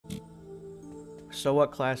So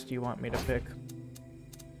what class do you want me to pick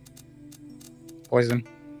Poison.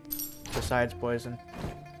 besides poison?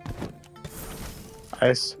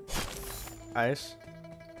 Ice. Ice?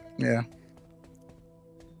 Yeah.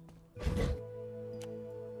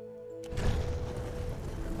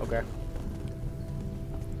 Okay.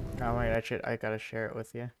 Oh wait, I gotta share it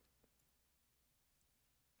with you.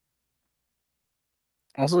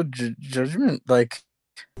 Also, Judgment, like,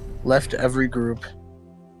 left every group.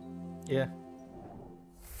 Yeah.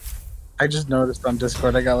 I just noticed on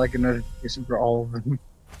Discord, I got, like, a notification for all of them.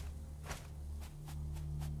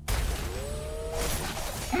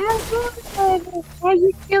 Why are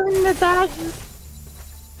you killing the dog?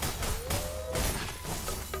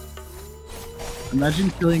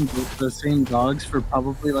 Imagine killing the same dogs for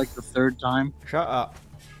probably, like, the third time. Shut up.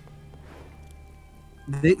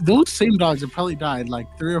 Those same dogs have probably died, like,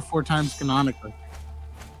 3 or 4 times canonically.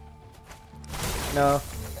 No.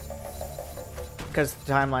 Because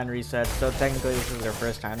the timeline resets, so technically this is their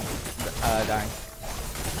first time dying.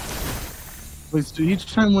 Wait, so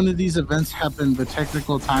each time one of these events happen, the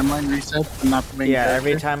technical timeline resets, but not the main character?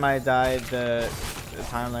 Every time I die, the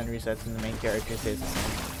timeline resets and the main character stays the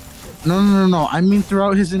same. No. I mean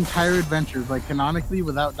throughout his entire adventure, like canonically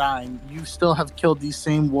without dying, you still have killed these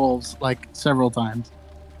same wolves like several times.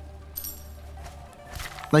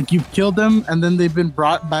 Like you've killed them and then they've been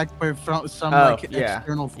brought back by some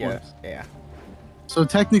external force. Yeah. So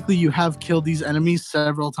technically you have killed these enemies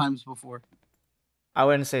several times before. I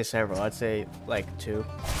wouldn't say several, I'd say like 2.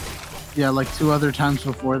 Yeah, like 2 other times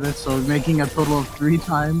before this, so making a total of 3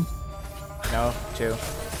 times. No, 2.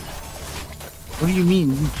 What do you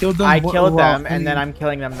mean? You killed them? I killed them, and then I'm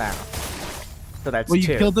killing them now. So that's 2. Well,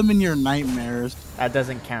 you killed them in your nightmares. That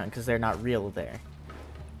doesn't count because they're not real there.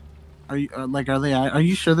 Are you Are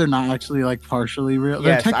you sure they're not actually like partially real?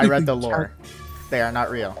 Yes, I read the lore. They are not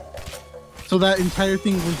real. So that entire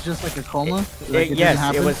thing was just like a coma.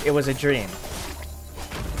 Yes, it was a dream.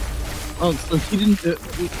 Oh, so he didn't.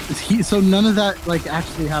 So none of that like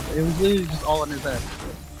actually happened. It was literally just all in his head.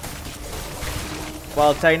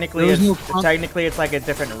 Well, technically, it's like a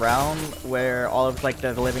different realm where all of like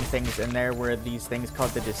the living things in there were these things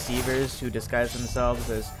called the Deceivers who disguise themselves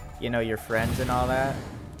as, you know, your friends and all that.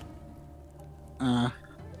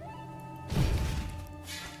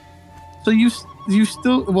 So you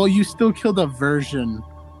still killed a version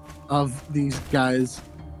of these guys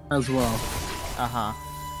as well. Uh-huh.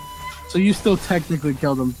 So you still technically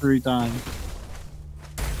killed them 3 times.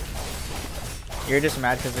 You're just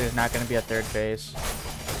mad because there's not going to be a 3rd phase.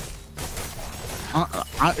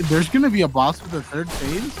 There's going to be a boss with a 3rd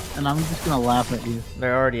phase, and I'm just going to laugh at you.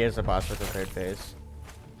 There already is a boss with a 3rd phase.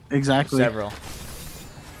 Exactly. Several.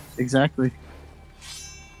 Exactly.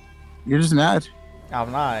 You're just mad.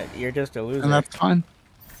 I'm not. You're just a loser. And that's fine.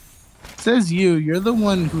 Says you. You're the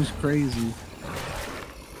one who's crazy.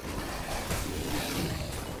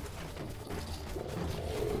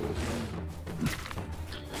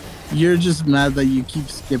 You're just mad that you keep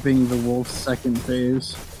skipping the wolf's 2nd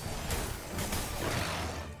phase.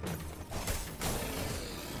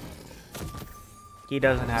 He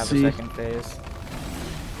doesn't have a 2nd phase.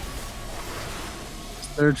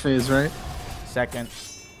 3rd phase, right? 2nd.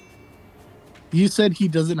 You said he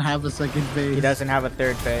doesn't have a 2nd phase. He doesn't have a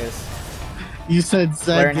 3rd phase. You said 2nd.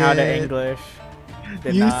 Learn how to English.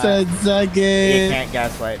 Said 2nd. You can't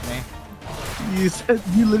gaslight me.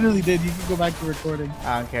 You literally did. You can go back to recording.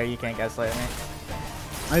 I don't care. You can't gaslight me.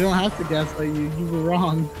 I don't have to gaslight you. You were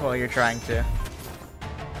wrong. Well, you're trying to.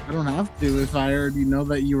 I don't have to if I already know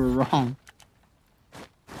that you were wrong.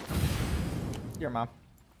 Your mom.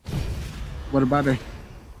 What about her?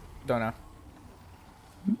 Don't know.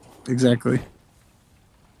 Exactly.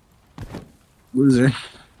 Loser.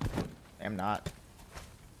 I'm not.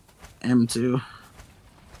 Am too.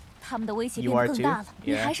 You are too?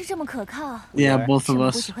 Yeah. Yeah, both of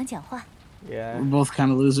us. Yeah. We're both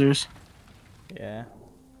kind of losers. Yeah.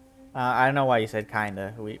 I don't know why you said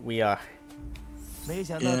kinda. We are. 没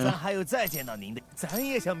想到咱还有再见到您的，咱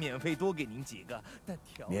也想免费多给您几个，但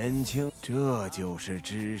年轻，这就是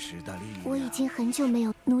知识的力量。我已经很久没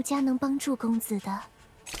有奴家能帮助公子的，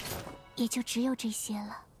也就只有这些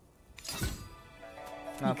了。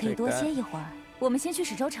你可以多歇一会儿，我们先去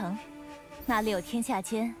史州城，那里有天下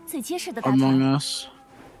间最结实的大船。Among Us.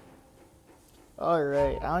 All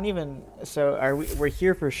right. I don't even. So we're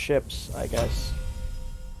here for ships, I guess.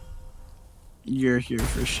 You're here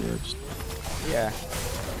for ships. Yeah.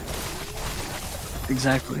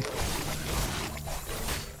 Exactly.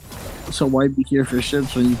 So why be here for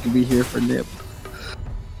ships when you can be here for nip?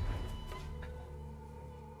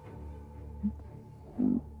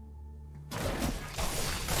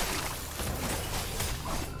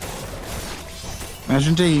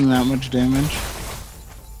 Imagine taking that much damage.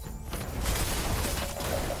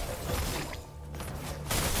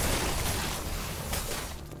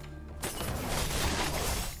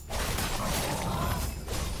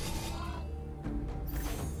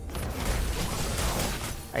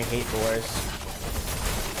 I hate boars.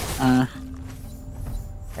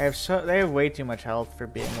 They have way too much health for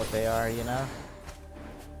being what they are, you know?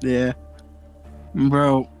 Yeah.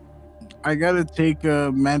 Bro, I gotta take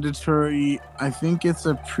a mandatory, I think it's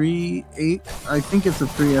a pre-8, I think it's a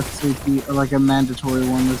pre-SAT, like a mandatory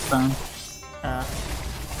one this time.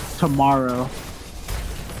 Tomorrow.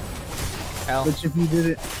 L. Which if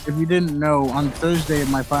you didn't know, on Thursday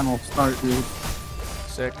my final start, dude.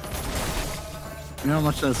 Sick. You know how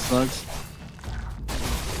much that sucks?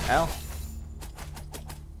 L.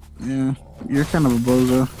 Yeah, you're kind of a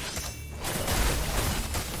bozo.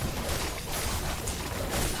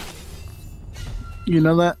 You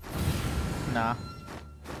know that? Nah.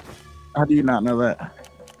 How do you not know that?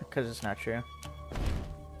 Because it's not true.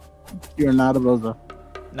 You're not a bozo.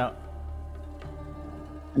 No.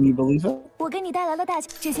 And you believe it? 我给你带来了大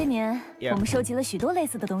这些年 Yeah. 我们收集了许多类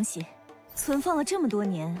似的东西，存放了这么多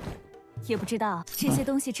年，也不知道这些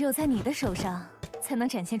东西只有在你的手上才能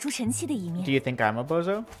展现出神奇的一 Do 面。 you think I'm a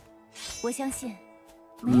bozo? 我相信，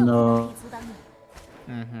没有人可 No. 以阻挡你。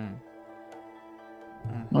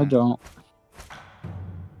 I don't.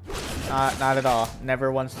 Not at all.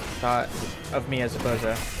 Never once thought of me as a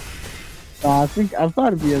bozo. I've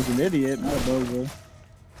thought of you as an idiot, not a bozo.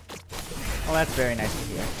 Well, that's very nice to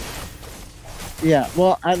hear. Yeah,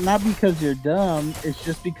 well, not because you're dumb. It's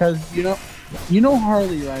just because you know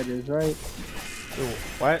Harley riders, right? Ooh,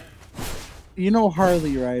 what? You know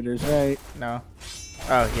Harley riders, right? No.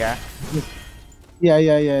 Oh, yeah.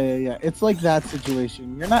 Yeah. It's like that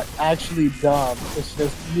situation. You're not actually dumb. It's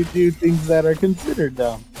just you do things that are considered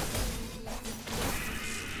dumb.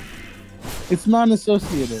 It's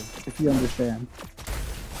non-associative, if you understand.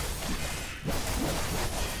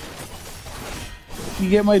 You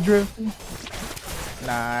get my drift?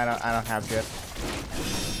 Nah, I don't have drift.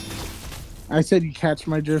 I said you catch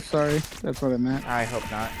my drift, sorry. That's what I meant. I hope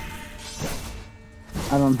not.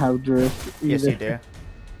 I don't have drift either. Yes, you do.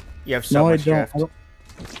 You have so much drift. I don't.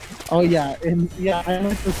 Oh yeah, and yeah, I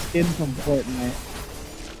like the skin from Fortnite.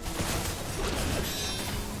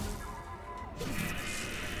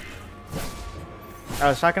 I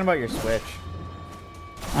was talking about your Switch.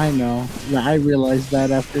 I know. Yeah, I realized that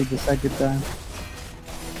after the second time.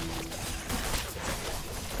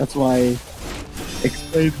 That's why I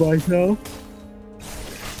explained myself.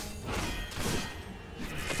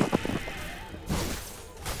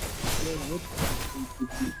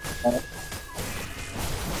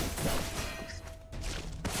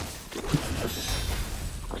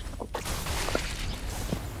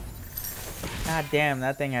 God damn,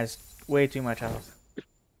 that thing has way too much health.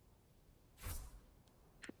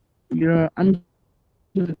 Yeah, I'm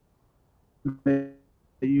gonna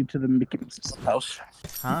you to the Mickey Mouse Clubhouse.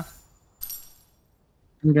 Huh?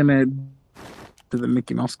 I'm gonna to the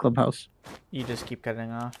Mickey Mouse Clubhouse. You just keep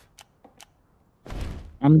cutting off.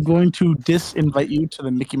 I'm going to disinvite you to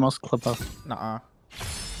the Mickey Mouse Clubhouse. Nuh-uh.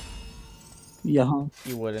 Yeah,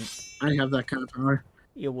 You wouldn't. I have that kind of power.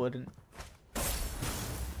 You wouldn't.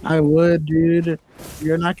 I would, dude.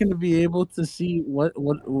 You're not gonna be able to see what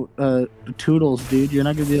Toodles, dude. You're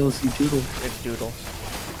not gonna be able to see Toodles. It's Doodles.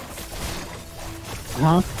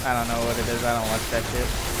 Huh? I don't know what it is. I don't watch that shit.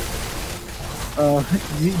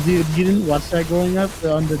 Dude, you didn't watch that growing up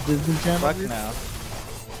on the Disney Channel? Fuck dude? no.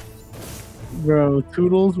 Bro,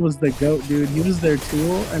 Toodles was the goat, dude. He was their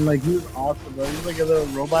tool, and like he was awesome, bro. He was like a little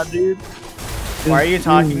robot dude. Why are you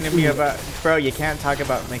talking to me about... Bro, you can't talk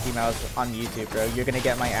about Mickey Mouse on YouTube, bro. You're gonna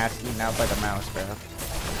get my ass eaten out by the mouse, bro.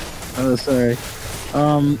 Oh, sorry.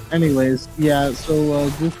 Anyways, yeah, so,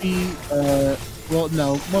 Goofy, well,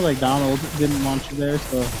 no, more like Donald didn't want you there,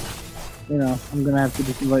 so, you know, I'm gonna have to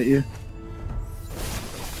disinvite you.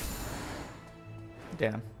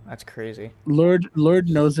 Damn, that's crazy. Lord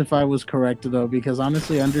knows if I was correct, though, because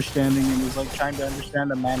honestly, understanding him is like trying to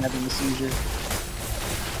understand a man having a seizure.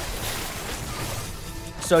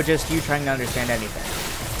 So just you trying to understand anything.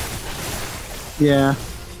 Yeah.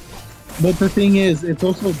 But the thing is, it's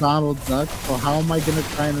also Donald Duck, so how am I gonna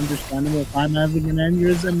try and understand him if I'm having an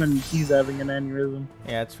aneurysm and he's having an aneurysm?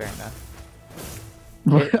 Yeah, that's fair enough.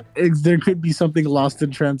 There could be something lost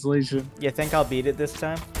in translation. You think I'll beat it this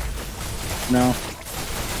time? No.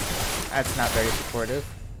 That's not very supportive.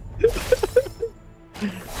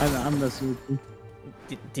 I'm messing with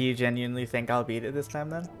you. Do you genuinely think I'll beat it this time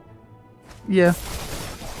then? Yeah.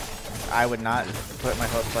 I would not put my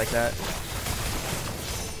hopes like that.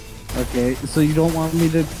 Okay, so you don't want me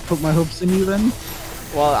to put my hopes in you then?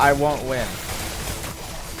 Well, I won't win.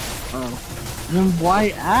 Oh. Then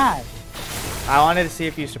why ask? I wanted to see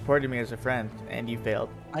if you supported me as a friend, and you failed.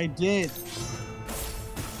 I did.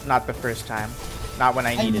 Not the first time. Not when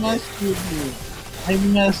I needed it. With you. I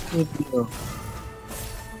messed with you.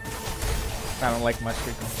 I don't like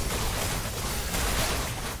mustard.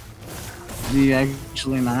 Do you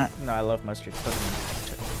actually not? No, I love mustard.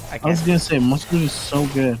 I I was can't gonna say mustard is so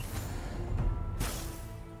good.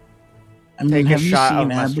 I mean, take a have you shot of seen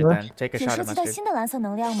mustard Abra? then. Take a 有 shot 收 of 集到 mustard. 新的蓝色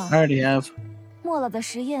能量吗 I？ already have. 莫老的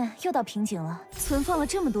实验又到瓶颈了，存放了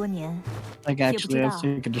这么多年， Like actually, I've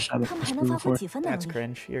taken a shot of 他们还 mustard 能发挥 before. 几分能 That's 力？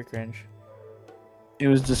 cringe. You're cringe. It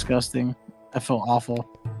was disgusting. I felt awful.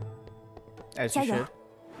 As you 加油 should.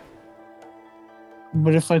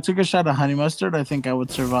 But if I took a shot of honey mustard, I think I would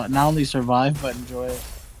survive. Not only survive, but enjoy it.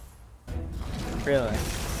 Really?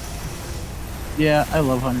 Yeah, I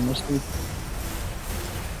love honey mustard.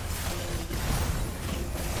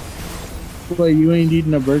 Wait, you ain't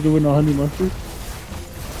eating a burger with no honey mustard?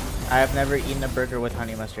 I have never eaten a burger with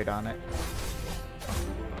honey mustard on it.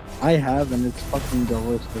 I have, and it's fucking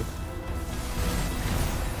delicious.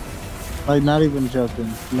 Like, not even joking.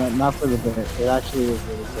 Not for the bit. It actually is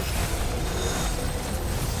really good.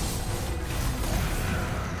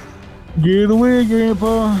 Get away,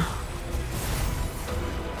 Grandpa!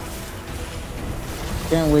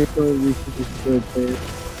 Can't wait for it to reach this good place.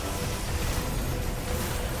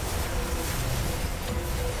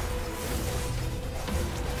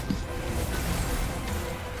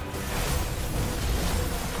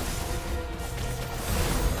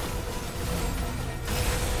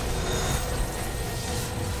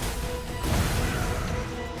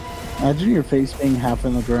 Imagine your face being half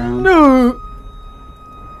in the ground. No!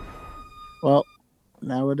 Well,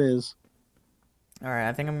 now it is. Alright,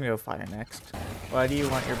 I think I'm gonna go fire next. Why do you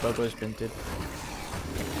want your Bogos vinted?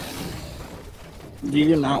 Do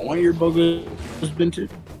you not want your Bogos vinted?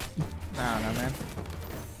 I don't know, man.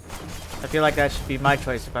 I feel like that should be my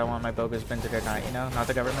choice if I want my Bogos vinted or not, you know? Not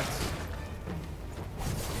the government's.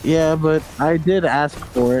 Yeah, but I did ask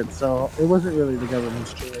for it, so it wasn't really the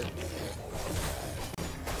government's choice.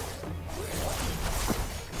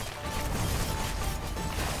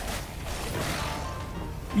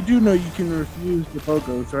 You do know you can refuse the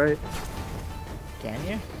Bogos, right? Can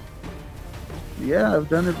you? Yeah, I've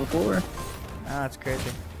done it before. Oh, that's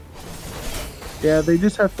crazy. Yeah, they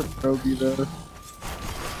just have to probe you though.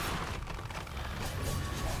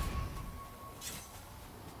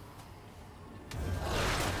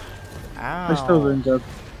 I still Ow. think that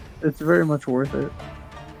it's very much worth it.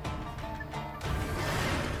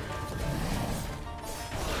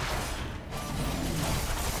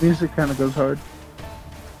 Music kind of goes hard.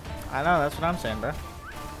 I know, that's what I'm saying, bro.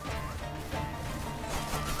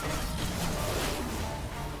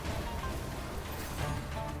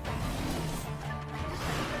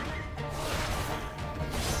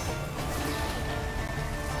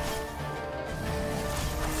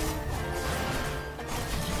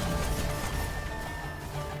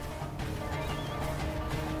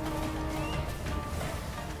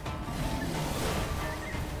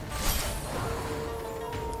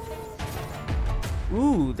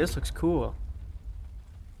 Ooh, this looks cool.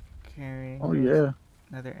 Carrying. Oh yeah.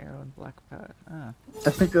 Another arrow and black powder. Ah. I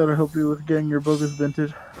think that'll help you with getting your Bogos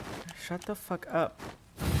vinted. Shut the fuck up.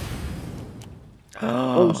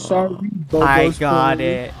 Oh, sorry, Bogos I got police.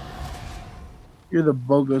 it. You're the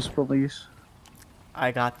Bogos police.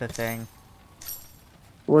 I got the thing.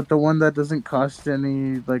 What, the one that doesn't cost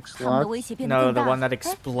any, like, 他们的 slots? 威胁变得 No, 更 the 大。 one that 哎，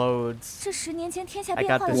 explodes. 这10年前天下 I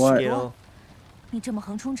变 got 化 the 了 What? 许多 skill. 你这么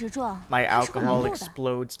横冲直撞， My 这是很 alcohol 弱的。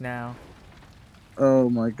 explodes now.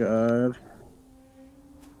 Oh my god.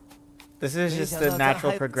 This is just the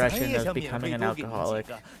natural progression of becoming an alcoholic.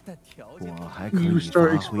 我还可以 You 发 start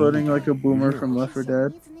挥 exploding like a boomer 余热 from Left 4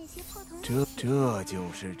 Dead. 这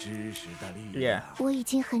就是知识的力量。 Yeah. 我已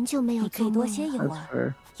经很久没有你可以多做梦了，歇一会 That's 儿，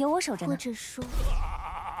 fair. 有我守着或呢。者说，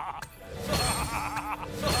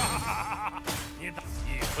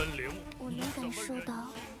我能感受到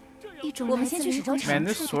一种我来自们先去史州灵魂 Man,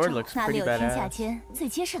 城，深 this 处的 sword 召 looks 那里 pretty 有天下 badass. 间最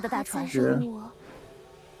结实的大船。唤让我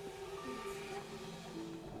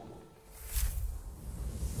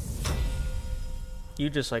You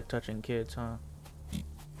just like touching kids, huh?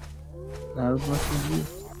 Not as much as you.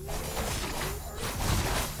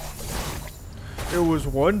 There was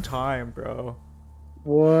one time, bro.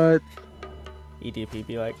 What? EDP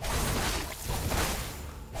be like.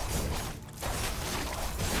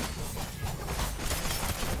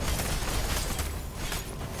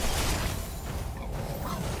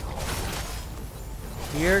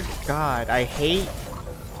 Dear God, I hate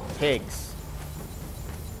pigs.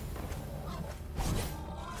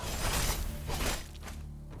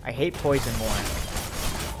 I hate poison more.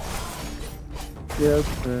 Yeah, that's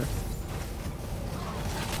fair.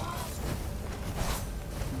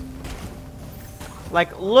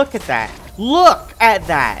 Like, look at that. Look at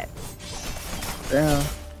that. Damn.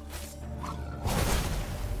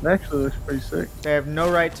 It actually looks pretty sick. They have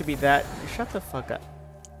no right to be that. Shut the fuck up.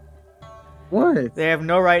 What? They have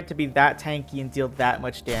no right to be that tanky and deal that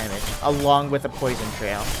much damage, along with a poison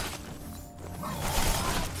trail.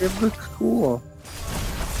 It looks cool.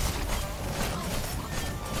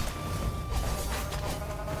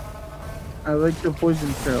 I like the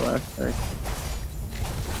poison trail aspect.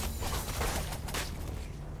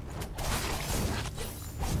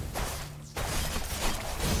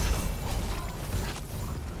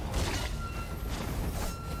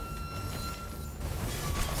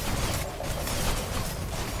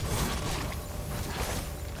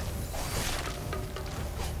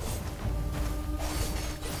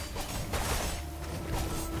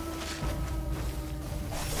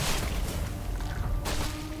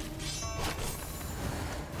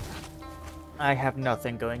 I have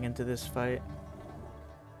nothing going into this fight.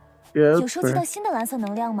 Yeah, 有 that's 收集到 fair. 新的蓝色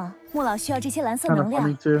能量吗？莫老需要这些蓝色 Kinda 能量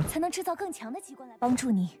funny too. 才能制造更强的机关来帮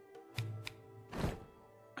助你。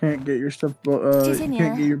 Can't get your stuff. 这些 You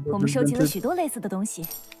can't get your 年，我们 book 收集了 invented. 许多类似的东西，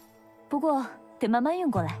不过得慢慢运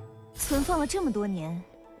过来。存放了这么多年，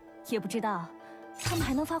也不知道他们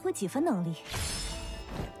还能发挥几分能力。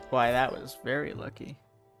 Why, that was very lucky.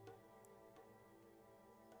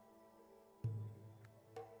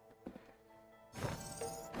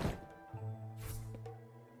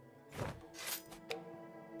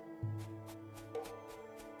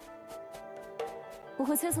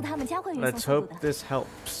 Let's hope this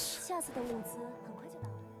helps. 下次的物资很快就到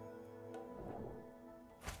了。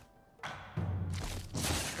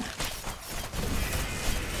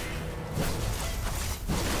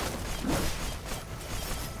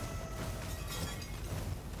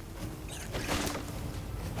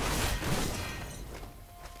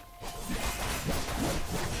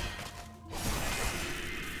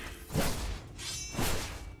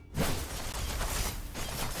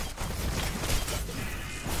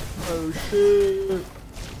 Oh shit.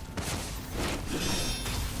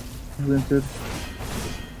 Invented.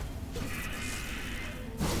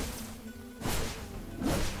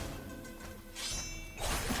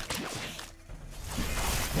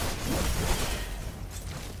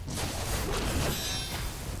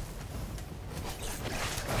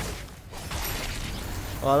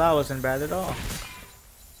 Well, that wasn't bad at all.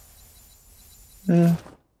 Yeah.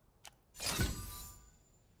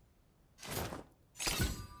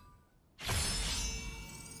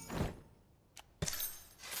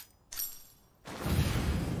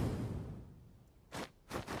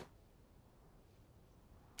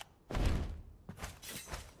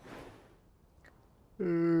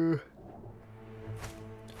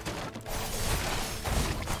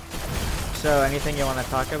 So, anything you want to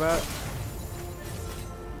talk about?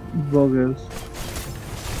 Bogus.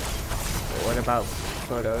 What about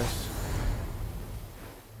photos?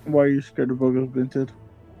 Why are you scared of Bogus Vinted?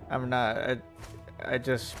 I'm not. I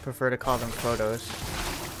just prefer to call them photos.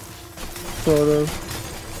 Photos.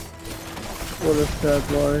 What a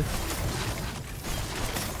sad life.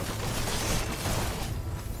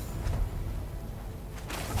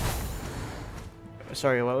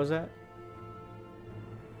 Sorry, what was that?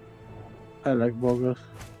 I like Bogus.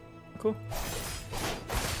 Cool.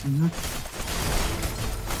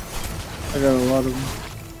 I got a lot of them.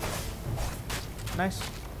 Nice.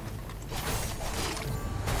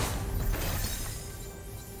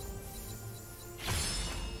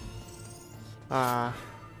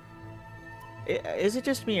 Is it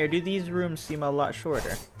just me, or do these rooms seem a lot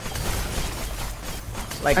shorter?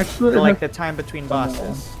 Like, Actually, like the time between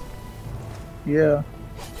bosses. Yeah.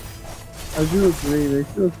 I do agree, they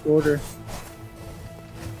feel shorter.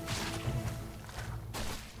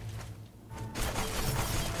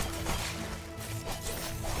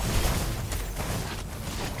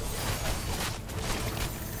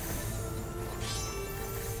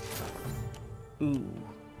 Ooh.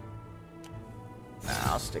 Nah,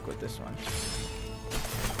 I'll stick with this one.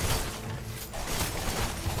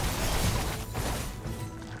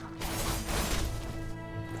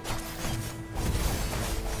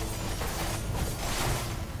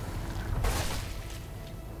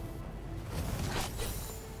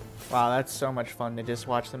 Wow, that's so much fun to just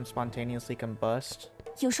watch them spontaneously combust.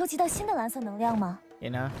 有收集到新的蓝色能量吗？ You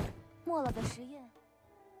know? 莫老的实验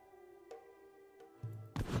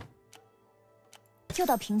又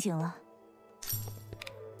到瓶颈了。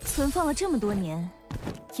存放了这么多年，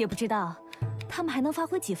也不知道他们还能发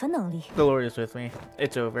挥几分能力。The Lord is with me.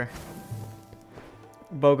 It's over.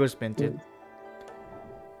 Bogo's minted.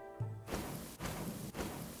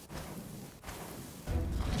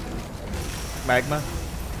 Magma.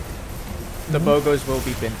 The Bogos will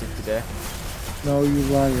be minted today. No, you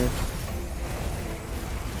liar.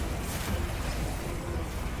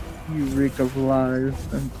 You reek of lies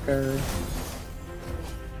and terror.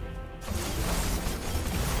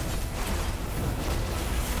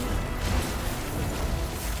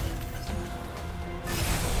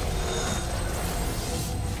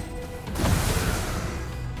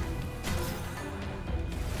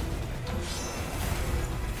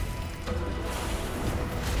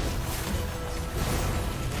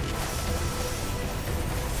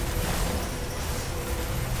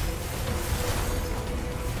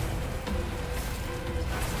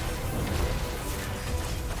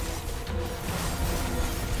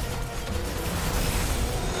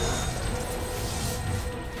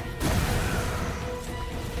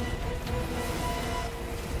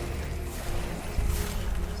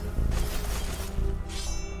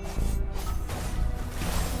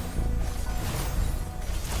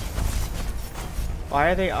 Why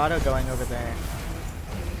are they auto going over there?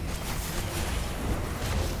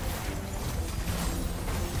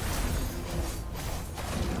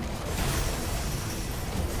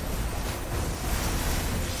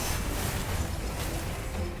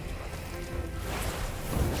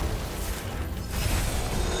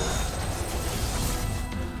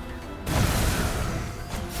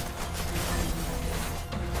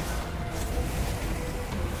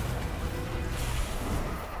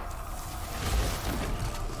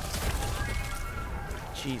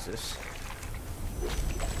 Jesus.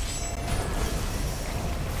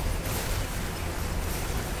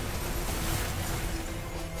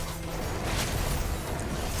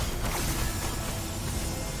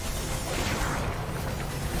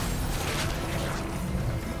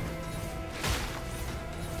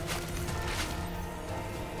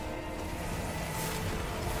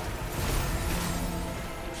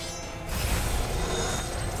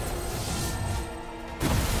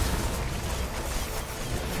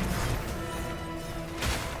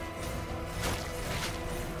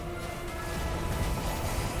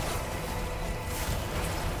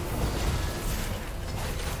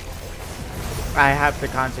 I have to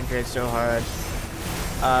concentrate so hard.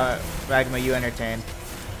 Magma, you entertain.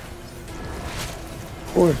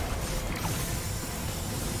 Or.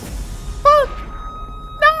 No!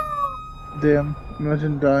 Damn,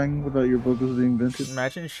 imagine dying without your Bogos being vintage.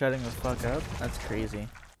 Imagine shutting the fuck up. That's crazy.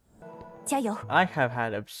 加油！ I have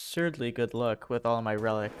had absurdly good luck with all my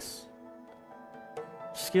relics.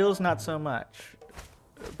 Skills not so much,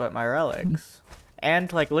 but my relics.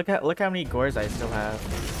 And like look how many gores I still have.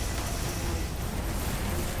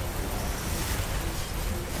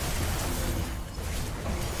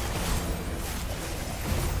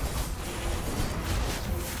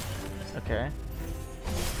 Okay.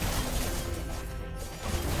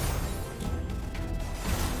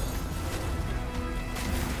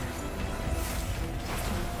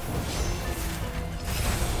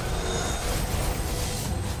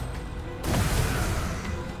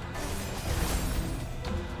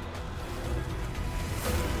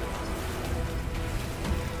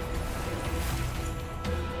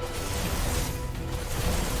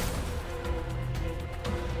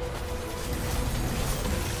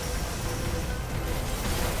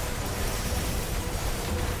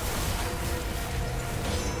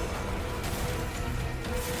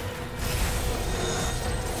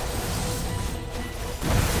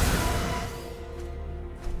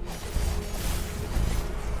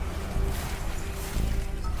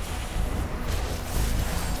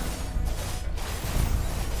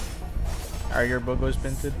 Are your Bogos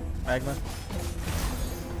minted, Magma?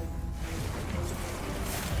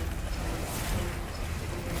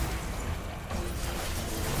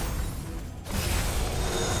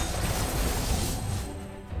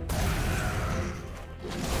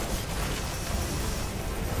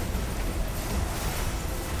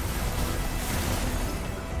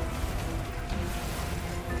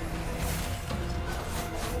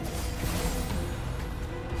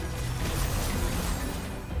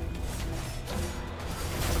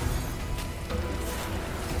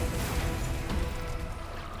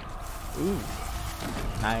 Ooh,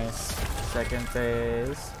 nice. Second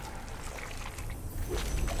phase.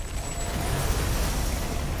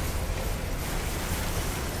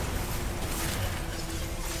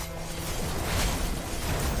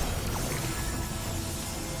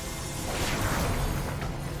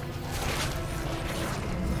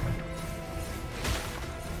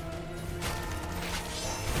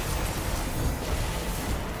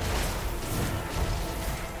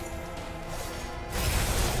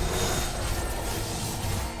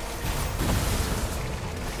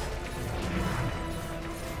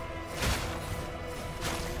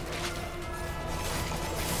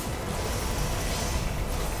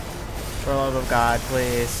 For the love of God,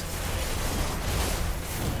 please.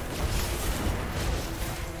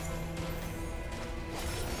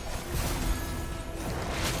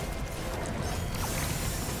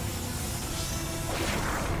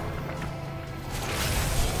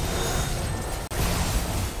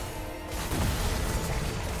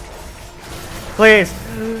 Please.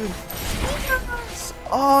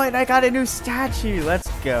 Oh, and I got a new statue. Let's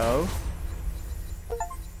go.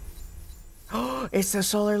 Oh, it's the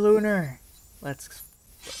solar lunar. Let's.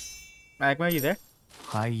 Magma, you there?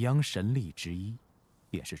 海洋神力之一，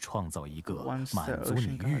便是创造一个满足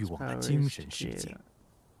你欲望的精神世界。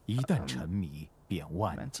一旦沉迷，便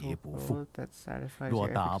万劫不复。若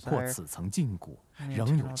打破此层禁锢，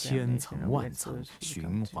仍有千层万层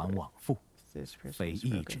循环往复，非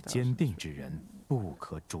意志坚定之人不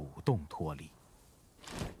可主动脱离。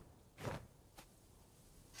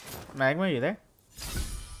Magma, you there?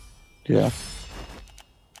 Yeah.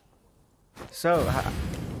 So,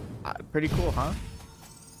 pretty cool, huh?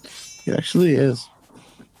 It actually is.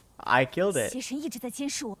 I killed it. 邪神一直在监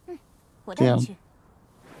视我，我带你去。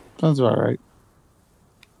Sounds about right.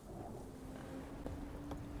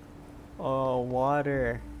 Oh,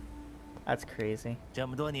 water. That's crazy. 这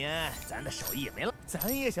么多年，咱的手艺也没了，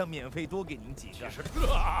咱也想免费多给您几个。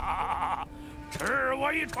吃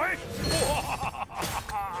我一锤！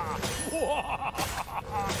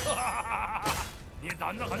你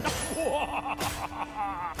胆子很大！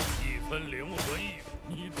一分灵魂意，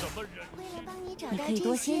你怎么忍？为了帮你找到你可以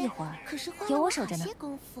多歇一会儿，可是花有了我守着呢好些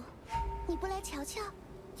功夫，你不来瞧瞧？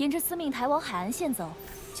沿着司命台往海岸线走，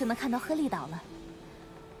就能看到鹤立岛了。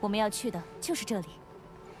我们要去的就是这里。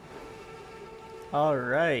All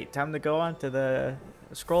right, time to go on to the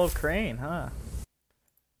Scroll of Crane, huh?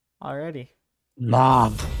 Already.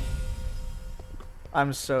 Nah.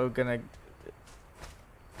 I'm so gonna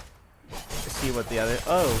see what the other.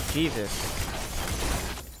 Oh, Jesus.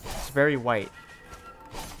 It's very white.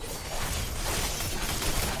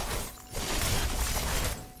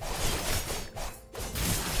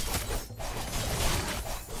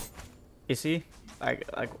 You see? Like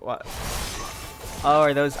what? Oh,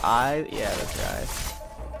 are those eyes? Yeah, those are eyes.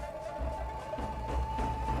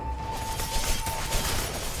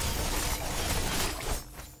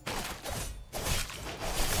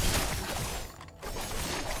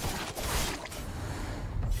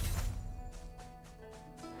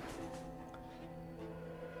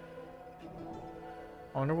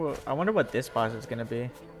 I wonder what this boss is gonna be.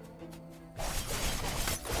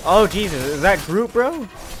 Oh Jesus, is that Groot, bro?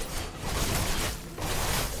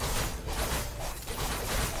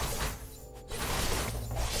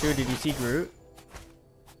 Dude, did you see Groot?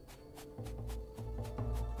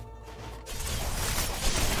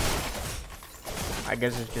 I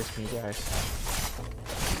guess it's just me, guys.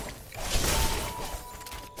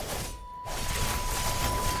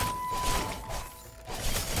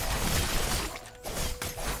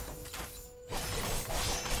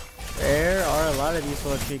 There are a lot of these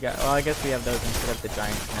little tree guys. Well, I guess we have those instead of the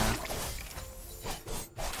giants now.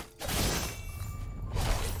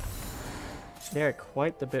 They're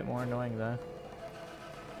quite a bit more annoying though.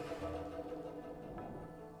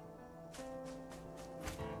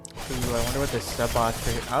 Ooh, I wonder what this sub-boss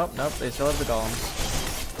for. Oh, nope, they still have the golems.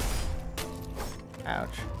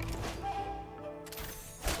 Ouch.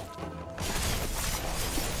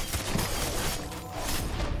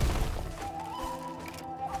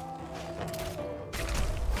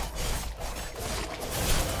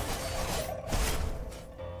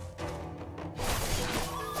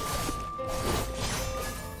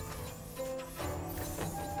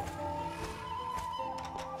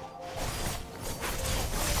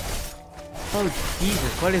 Oh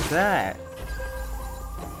Jesus, what is that?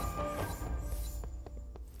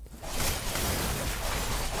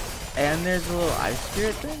 And there's a little ice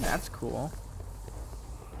spirit thing? That's cool.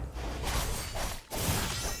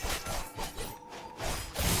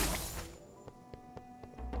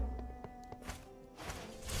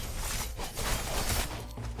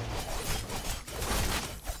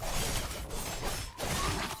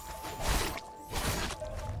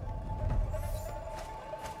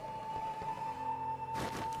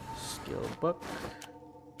 Skill book.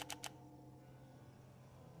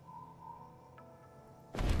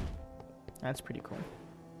 That's pretty cool.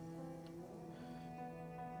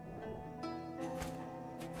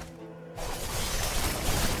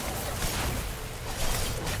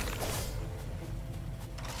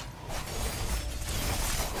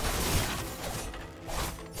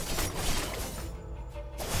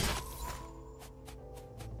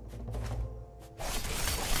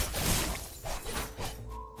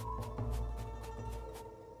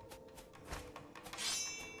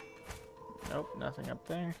 Nope, nothing up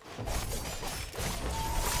there.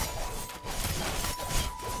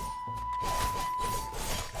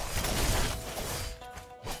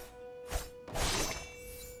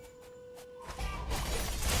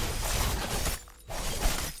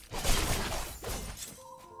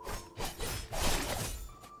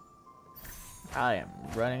 I am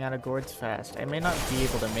running out of gourds fast. I may not be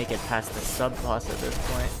able to make it past the sub-boss at this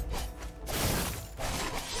point.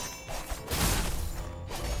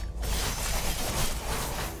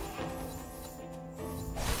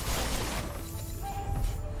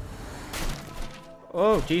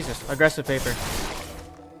 Oh, Jesus. Aggressive paper.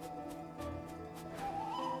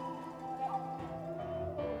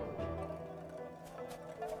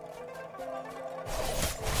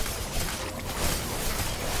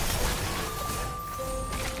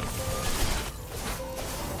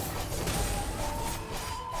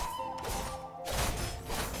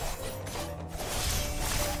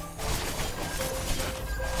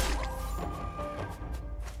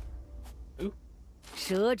 Ooh.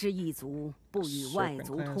 蛇之一族不与外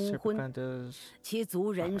族通婚，其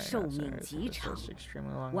族人寿命极长，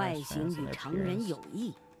外形与常人有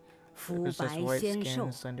异，肤白纤瘦，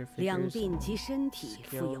两鬓及身体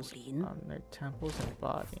附有鳞。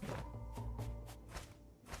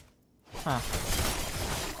Huh.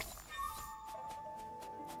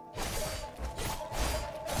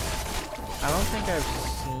 I don't think I've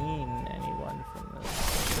seen anyone from the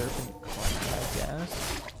Serpent Clan, I guess.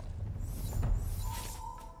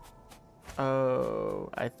 Oh,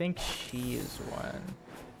 I think she is one.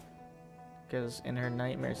 Because in her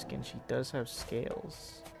nightmare skin, she does have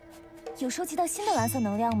scales. 有收集到新的蓝色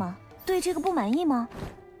能量吗？对这个不满意吗？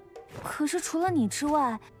可是除了你之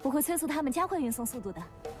外，我会催促他们加快运送速度的。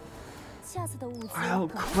下次的物资。Wow,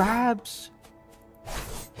 crabs!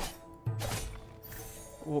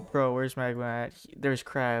 Well, bro, where's Magma at? There's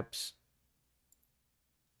crabs.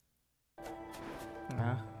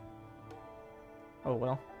 Nah. Oh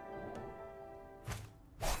well.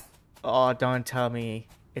 Oh, don't tell me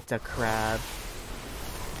it's a crab.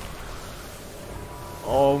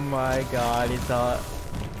 Oh my god, it's a...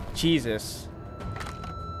 Jesus.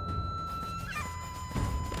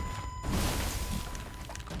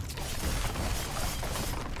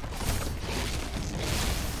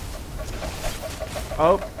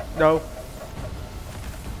 Oh, no.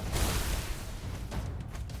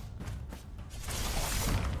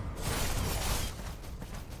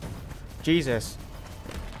 Jesus.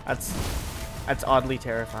 That's oddly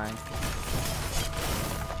terrifying.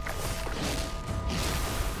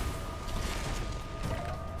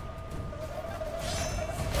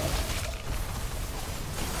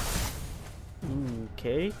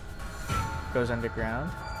 Okay. Goes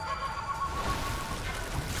underground.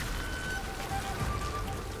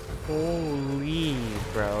 Holy,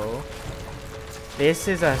 bro. This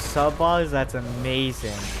is a sub-boss that's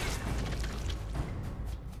amazing.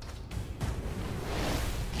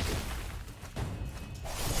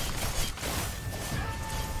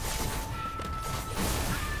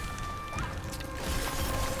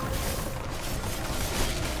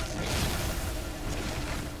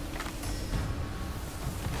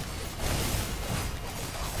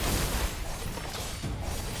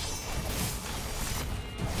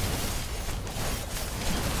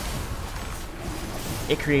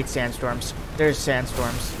 It creates sandstorms. There's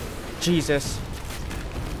sandstorms. Jesus.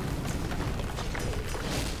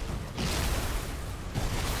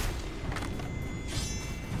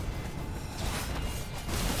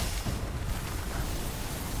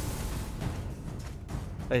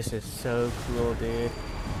 This is so cool, dude.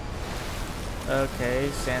 Okay,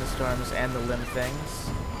 sandstorms and the limb things.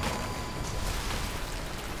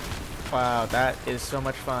 Wow, that is so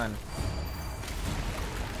much fun.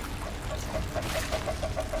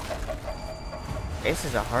 This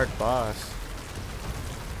is a hard boss.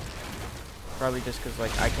 Probably just because,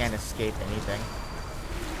 like, I can't escape anything.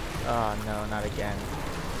 Oh, no, not again.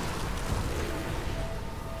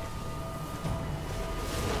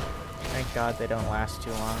 Thank God they don't last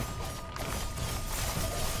too long.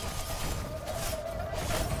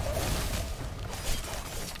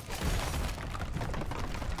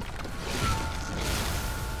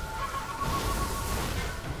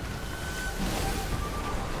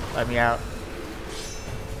 Let me out.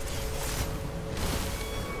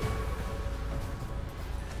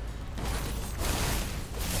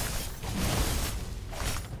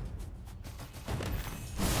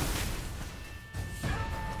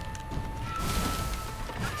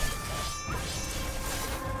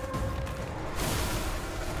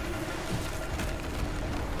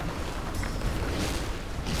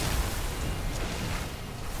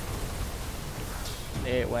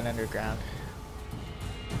 It went underground.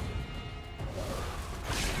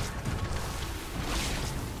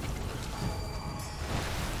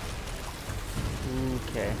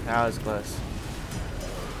 Okay, that was close.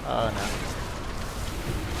 Oh no.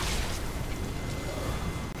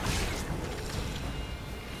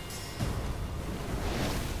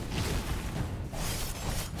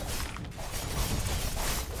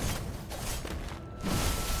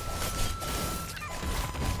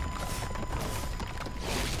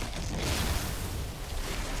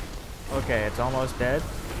 Okay, it's almost dead.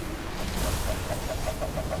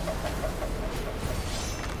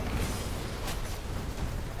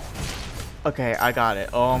 Okay, I got it.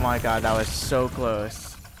 Oh my god, that was so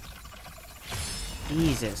close.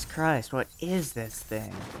 Jesus Christ, what is this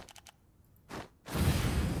thing?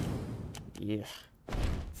 Yeah.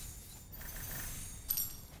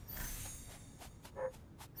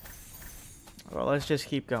 Well, let's just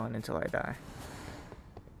keep going until I die.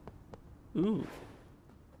 Ooh.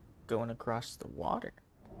 Going across the water.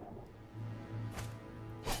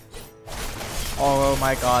 Oh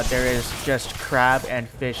my god, there is just crab and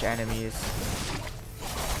fish enemies.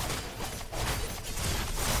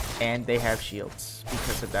 And they have shields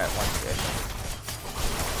because of that one fish.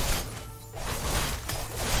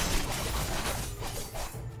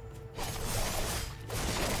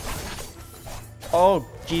 Oh,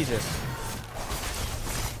 Jesus.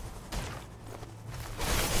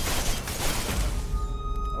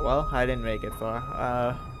 Well, I didn't make it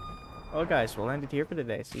far. Well, guys, we'll end it here for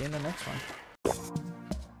today. See you in the next one.